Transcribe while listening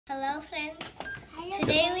Hello friends,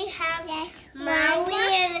 today we have Maui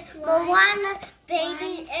and Moana,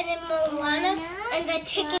 baby and then Moana and the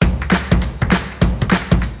chicken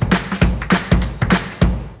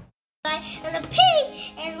and the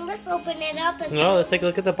pig, and let's open it up and no, let's take a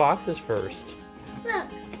look at the boxes first. Look,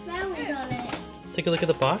 Maui's on it. Let's take a look at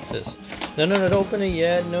the boxes. No, don't open it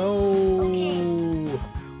yet, no. Okay.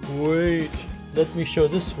 Wait, let me show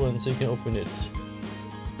this one so you can open it.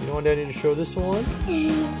 You don't want Daddy to show this one?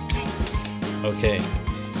 Okay.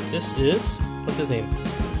 This is, what's his name?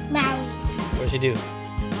 Maui. What does he do?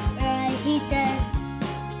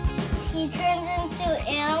 He turns into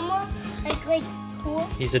animals, like cool.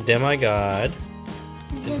 He's a demigod.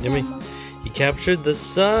 He's a demo. He captured the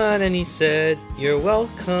sun and he said, "You're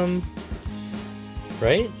welcome."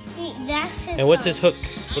 Right? That's his And what's song. his hook?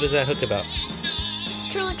 What is that hook about?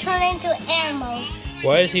 To turn into animals.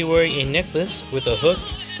 Why is he wearing a necklace with a hook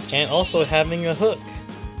and also having a hook?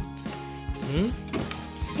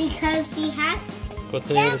 Because he has to. What's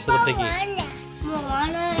the name of this little piggy?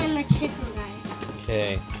 Moana and the chicken guy.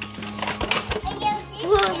 Okay.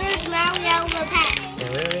 Well, there's Maui out of the pack.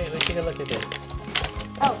 Yeah, wait, let's take a look at it.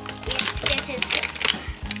 Oh, let's get his.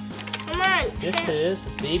 Come on. This is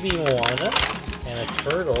baby Moana and a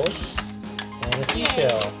turtle and a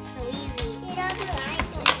seashell. So easy. He doesn't like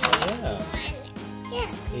it. Oh,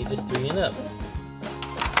 yeah. Ages 3 and up.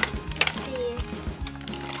 Let's see.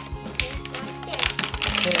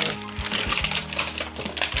 Okay.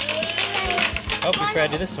 Oh, we forgot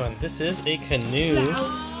to do this one. This is a canoe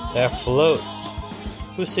that floats.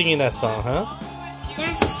 Who's singing that song, huh?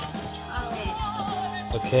 There's Charlie.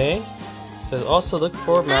 Okay. Says also look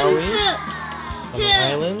for Maui on the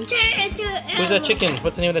island. Who's that chicken?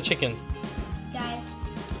 What's the name of that chicken? Guy.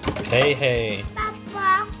 Hei-hei.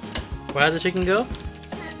 Papa. Where does the chicken go?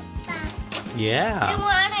 Papa. Yeah. You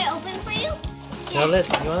want it open for you? You want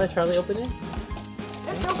to let Charlie open it?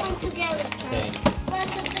 Let's open together. Okay.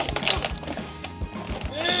 Let's open.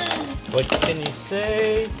 What can you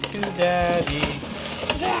say to Daddy?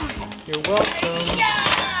 You're welcome.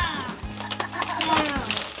 Yeah.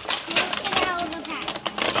 Let's get out of the pack.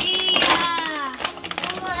 Yeah.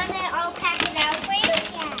 You want it? I'll pack it out for you?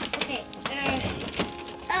 Yeah. Okay.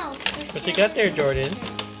 Oh. What you got there, Jordan?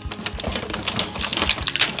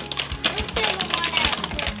 Let's do the one out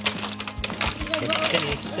first. What can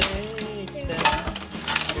you say, Sam?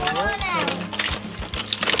 You're welcome.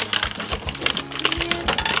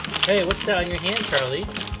 Hey, what's that on your hand, Charlie?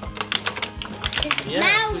 It's Yeah,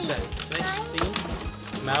 Maui. who's that? Can I see?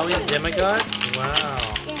 Maui, the demigod? Wow.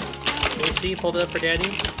 Can we see? Hold it up for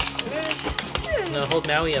Daddy. No, hold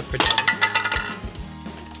Maui up for Daddy.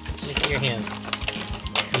 Let me see your hand.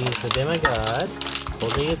 He's the demigod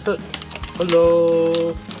holding his hook.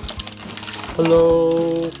 Hello.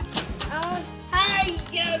 Hello. Hi,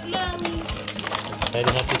 Mommy. I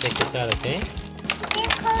didn't have to take this out, okay?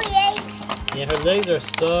 It's Yeah, her legs are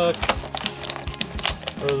stuck.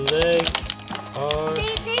 Her legs are...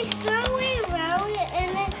 They throw away around and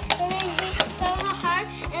then he found the heart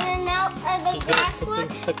and then now the She's got grass something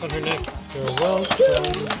one. stuck on her neck. You're welcome.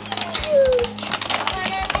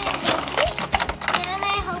 Can I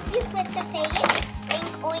help you put the pig in?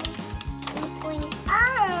 Oink, oink,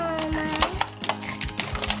 oink.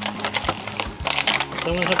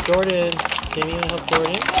 Someone help Jordan. Can you help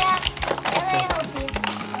Jordan? Yeah, can I help you?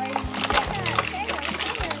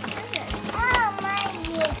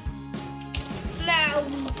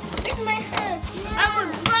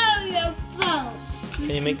 Can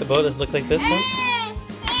you make the boat look like this one?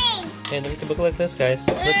 Okay, make the boat look like this, guys.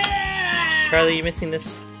 Look. Charlie, you're missing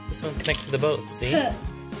this. This one connects to the boat. See? Can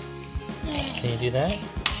you do that?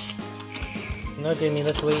 No, Jamie,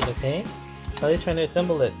 let's wait, okay? Charlie's trying to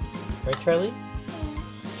assemble it. Right, Charlie?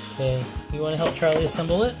 Okay, you want to help Charlie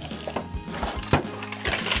assemble it?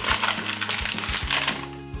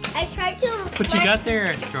 I tried to. What you got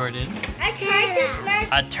there, Jordan? I tried to smash.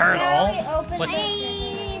 A turtle? What?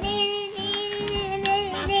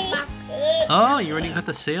 Oh, you already got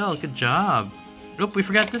the sail. Good job. Oh, we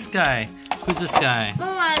forgot this guy. Who's this guy?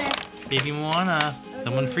 Moana. Baby Moana.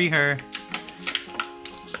 Someone free her.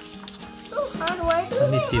 Oh, how do I do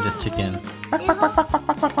Let me see this chicken.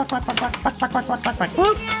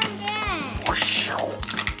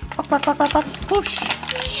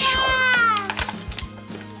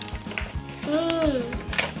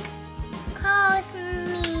 Calls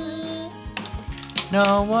me.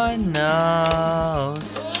 No one knows.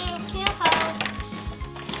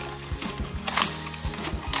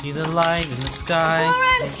 See the light in the sky.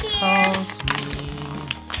 It calls me.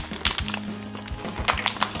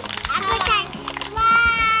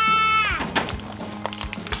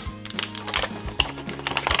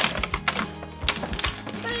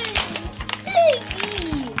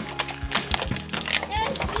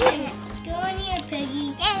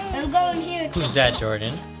 Who's that,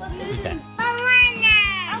 Jordan? Who's that? Moana!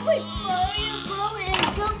 I would throw your boat and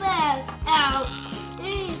go back out.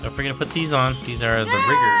 Don't forget to put these on. These are the riggers.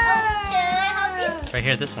 Can I help you? Right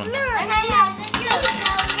here, this one. And I have this too.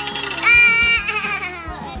 Can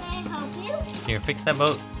I help you? Here, fix that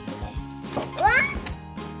boat. What?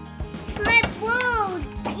 My boat!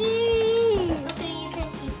 Okay, you can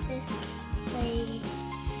keep this. Wait.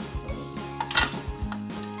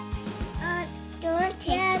 Don't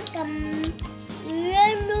take them.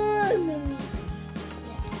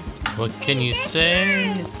 What can you say?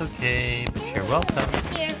 It's okay, but you're welcome.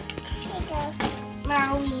 Here.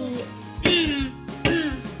 Maui.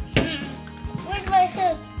 Where's my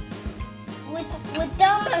hook?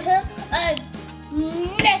 Without my hook, I'm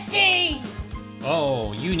nothing.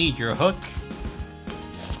 Oh, you need your hook?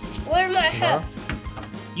 Where's my hook?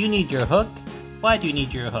 You need your hook? Why do you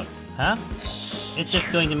need your hook? Huh? It's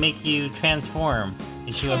just going to make you transform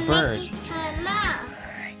into a bird.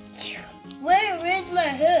 Where is my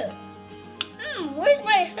hook? Where's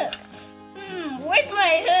my hook? Where's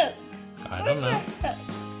my hook? I don't know.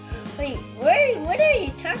 Wait, what are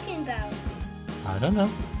you talking about? I don't know.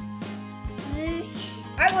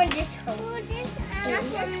 I want this hook.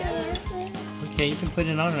 Okay, you can put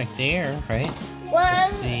it on right there, right?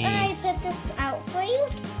 Let's see. And I put this out for you.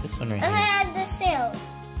 This one right And I here. add the sail.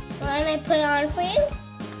 And I put it on for you.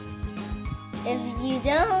 If you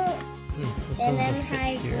don't, This then one's I'm a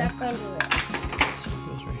fit here. not going to do it. This one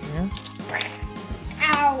goes right here.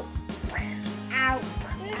 Ow. Ow.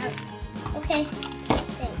 Ow. Okay.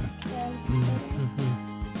 Thanks.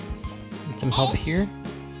 Need some help here.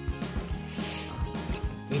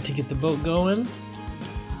 Need to get the boat going.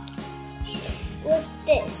 With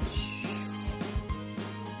this.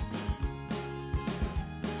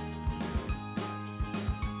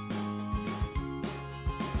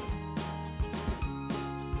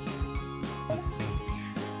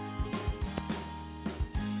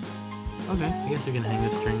 Okay, I guess we can hang the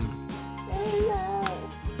string.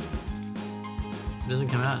 It doesn't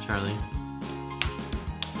come out, Charlie.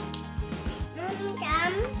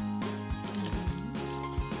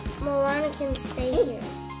 Moana can stay here.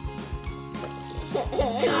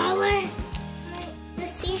 Charlie! The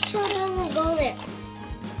seashell doesn't go there.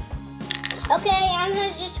 Okay, I'm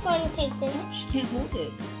just going to take this. She can't hold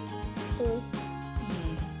it. So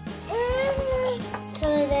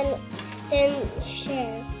then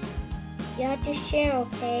share. You have to share,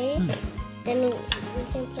 okay? Then we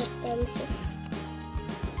can put them to...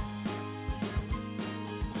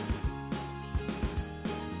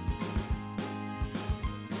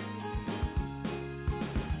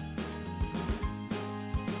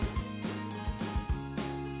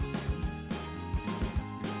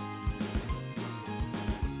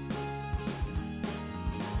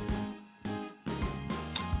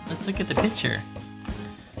 Let's look at the picture.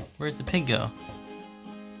 Where's the pig go?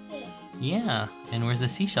 Yeah, and where's the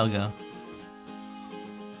seashell go?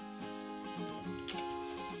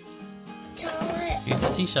 Here's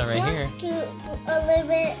the seashell right here. Scoot a little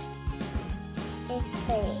bit.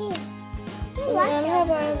 Okay. You want to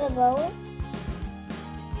borrow the boat?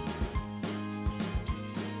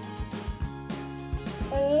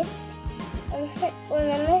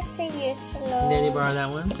 Remember to use Can Daddy borrow that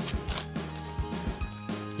one?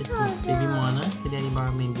 This is baby Moana. Can Daddy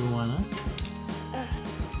borrow baby Moana?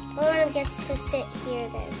 Moana gets to sit here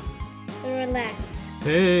then and relax.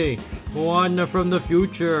 Hey, Moana from the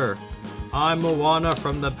future. I'm Moana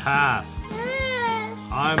from the past.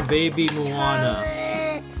 I'm baby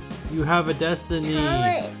Moana. You have a destiny.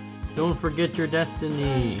 Don't forget your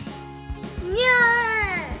destiny.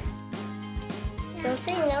 No! Don't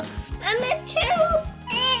say no. I'm a turtle.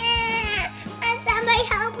 And somebody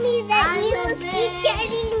help me that you keep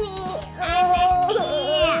getting me.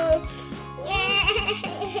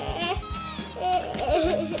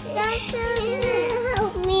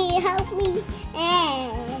 Help me, help me.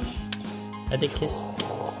 I did kiss.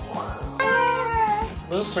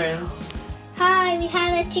 Hello, friends. Hi, we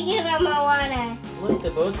have a chicken on Moana. Look, the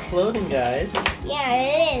boat's floating, guys. Yeah,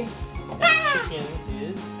 it is. The chicken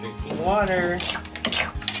is drinking water.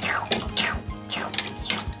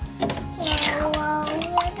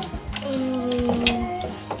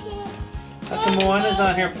 How come Moana's not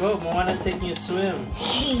on her boat? Moana's taking a swim.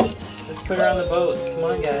 Let's put her on the boat. Come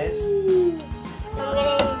on, guys.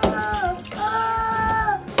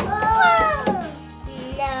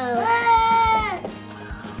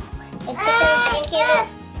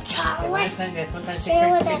 One time, guys. One time.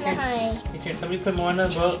 Take turn. Somebody put Moana on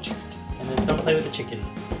the boat, and then someone play with the chicken.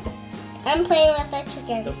 I'm playing with the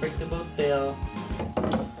chicken. Don't break the boat sail.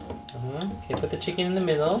 Okay, put the chicken in the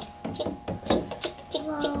middle.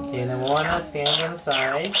 Okay, now Moana stands on the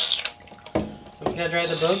side. So we gotta dry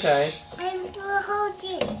the boat, guys. And we'll hold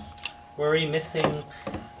this. Where are we missing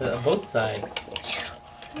the boat side?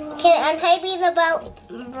 Can Hei be the boat?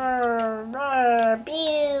 Brr, brr,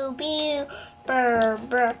 pew, pew, brr,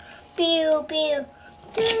 brr, pew, pew.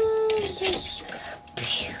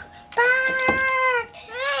 Pew, back.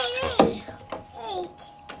 Hey.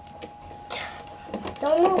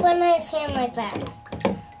 Don't move a nice hand like that.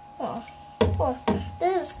 Oh,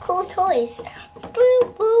 this is cool toys.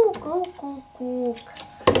 Boo, boo, goo, goo, goo.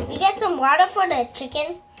 You get some water for the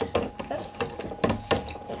chicken.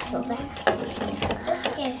 So that. Let's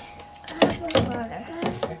get water.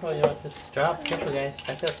 Careful, you don't want this to drop. Careful, guys.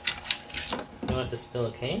 Back up. You don't want to spill,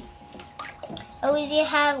 okay? Oh, we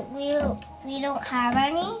don't have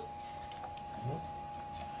any?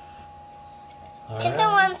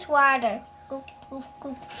 Chicken wants water. Goop, goop,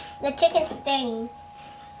 goop. The chicken's staying.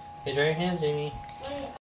 Okay, dry your hands, Jamie.